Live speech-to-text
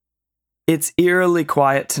It's eerily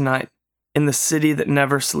quiet tonight in the city that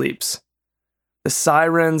never sleeps. The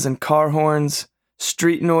sirens and car horns,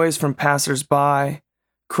 street noise from passers-by,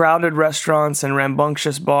 crowded restaurants and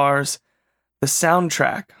rambunctious bars, the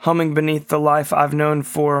soundtrack humming beneath the life I've known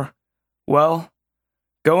for, well,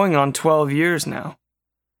 going on 12 years now.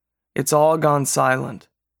 It's all gone silent.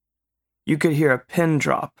 You could hear a pin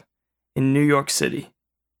drop in New York City.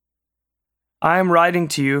 I am writing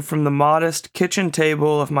to you from the modest kitchen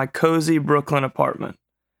table of my cozy Brooklyn apartment.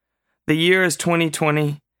 The year is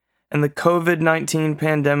 2020, and the COVID-19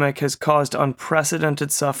 pandemic has caused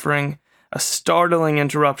unprecedented suffering, a startling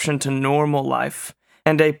interruption to normal life,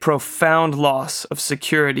 and a profound loss of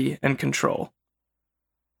security and control.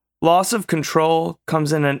 Loss of control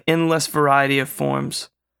comes in an endless variety of forms.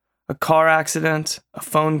 A car accident, a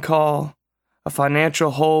phone call, a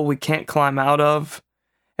financial hole we can't climb out of,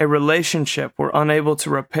 a relationship we're unable to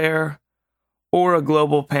repair, or a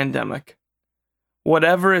global pandemic.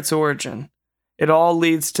 Whatever its origin, it all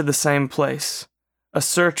leads to the same place, a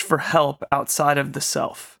search for help outside of the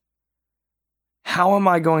self. How am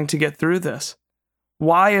I going to get through this?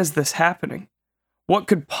 Why is this happening? What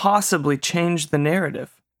could possibly change the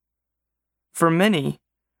narrative? For many,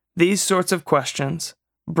 these sorts of questions,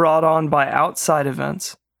 brought on by outside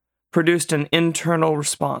events, produced an internal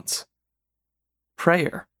response: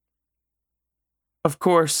 prayer. Of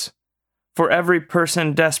course, for every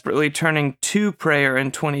person desperately turning to prayer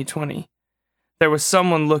in 2020, there was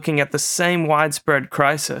someone looking at the same widespread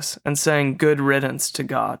crisis and saying good riddance to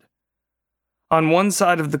God. On one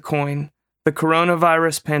side of the coin, the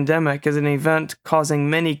coronavirus pandemic is an event causing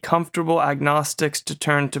many comfortable agnostics to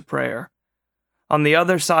turn to prayer. On the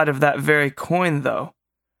other side of that very coin, though,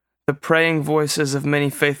 the praying voices of many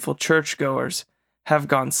faithful churchgoers have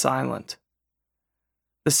gone silent.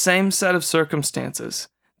 The same set of circumstances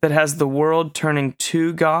that has the world turning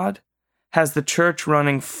to God has the church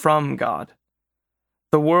running from God.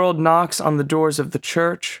 The world knocks on the doors of the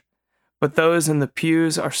church, but those in the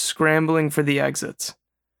pews are scrambling for the exits,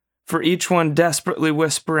 for each one desperately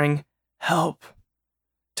whispering, "Help."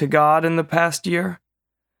 To God in the past year,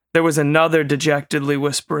 there was another dejectedly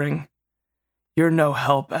whispering, "You're no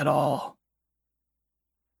help at all."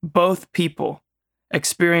 Both people,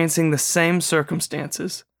 experiencing the same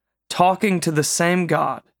circumstances, talking to the same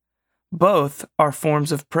God, both are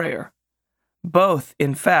forms of prayer. Both,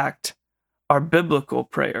 in fact, are biblical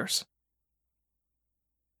prayers.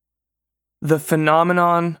 The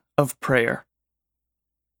phenomenon of prayer.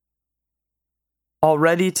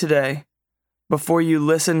 Already today, before you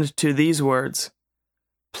listened to these words,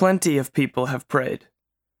 plenty of people have prayed.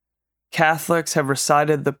 Catholics have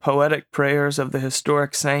recited the poetic prayers of the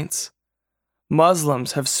historic saints.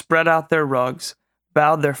 Muslims have spread out their rugs,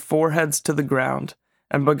 bowed their foreheads to the ground,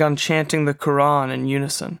 and begun chanting the Quran in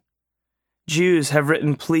unison. Jews have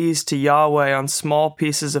written pleas to Yahweh on small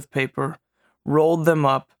pieces of paper, rolled them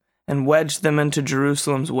up, and wedged them into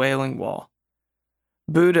Jerusalem's Wailing Wall.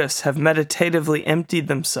 Buddhists have meditatively emptied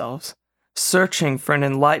themselves, searching for an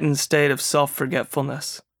enlightened state of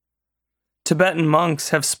self-forgetfulness. Tibetan monks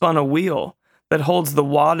have spun a wheel that holds the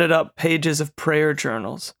wadded-up pages of prayer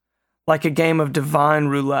journals, like a game of divine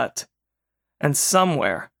roulette. And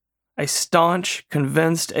somewhere, a staunch,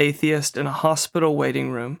 convinced atheist in a hospital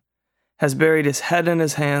waiting room has buried his head in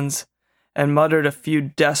his hands and muttered a few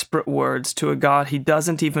desperate words to a God he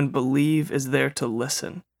doesn't even believe is there to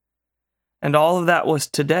listen. And all of that was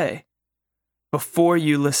today, before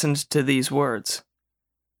you listened to these words.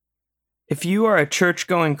 If you are a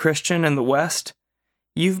church-going Christian in the West,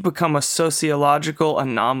 you've become a sociological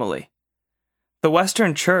anomaly. The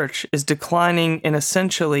Western Church is declining in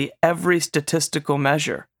essentially every statistical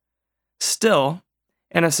measure. Still,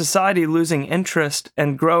 in a society losing interest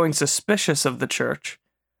and growing suspicious of the Church,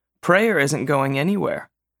 prayer isn't going anywhere.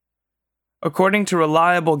 According to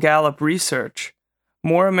reliable Gallup research,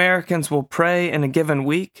 more Americans will pray in a given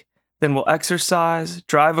week than will exercise,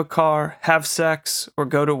 drive a car, have sex, or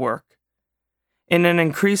go to work. In an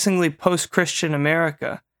increasingly post-Christian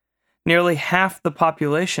America, nearly half the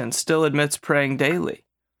population still admits praying daily,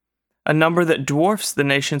 a number that dwarfs the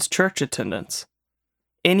nation's church attendance.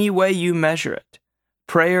 Any way you measure it,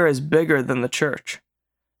 prayer is bigger than the church,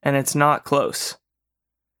 and it's not close.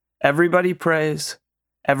 Everybody prays,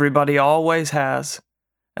 everybody always has,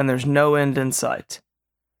 and there's no end in sight.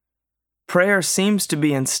 Prayer seems to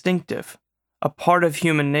be instinctive, a part of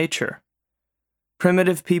human nature.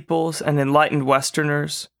 Primitive peoples and enlightened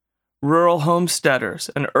Westerners, rural homesteaders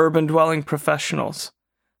and urban-dwelling professionals,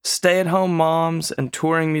 stay-at-home moms and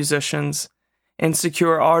touring musicians,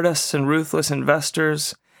 insecure artists and ruthless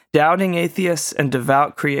investors, doubting atheists and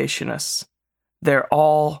devout creationists. They're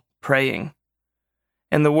all praying. praying.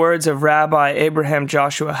 In the words of Rabbi Abraham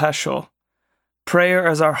Joshua Heschel, prayer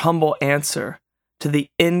is our humble answer to the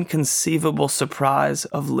inconceivable surprise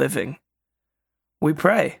of living. We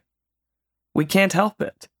pray. We can't help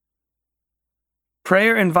it.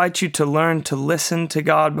 Prayer invites you to learn to listen to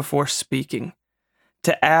God before speaking,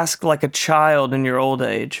 to ask like a child in your old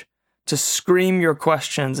age, to scream your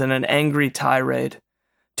questions in an angry tirade,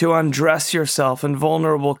 to undress yourself in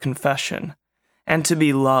vulnerable confession, and to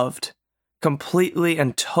be loved, completely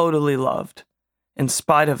and totally loved, in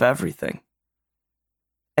spite of everything.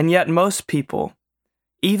 And yet most people,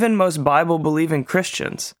 even most Bible-believing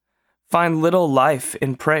Christians, find little life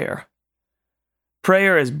in prayer.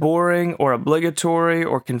 Prayer is boring or obligatory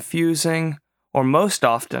or confusing, or most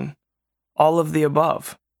often, all of the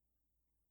above.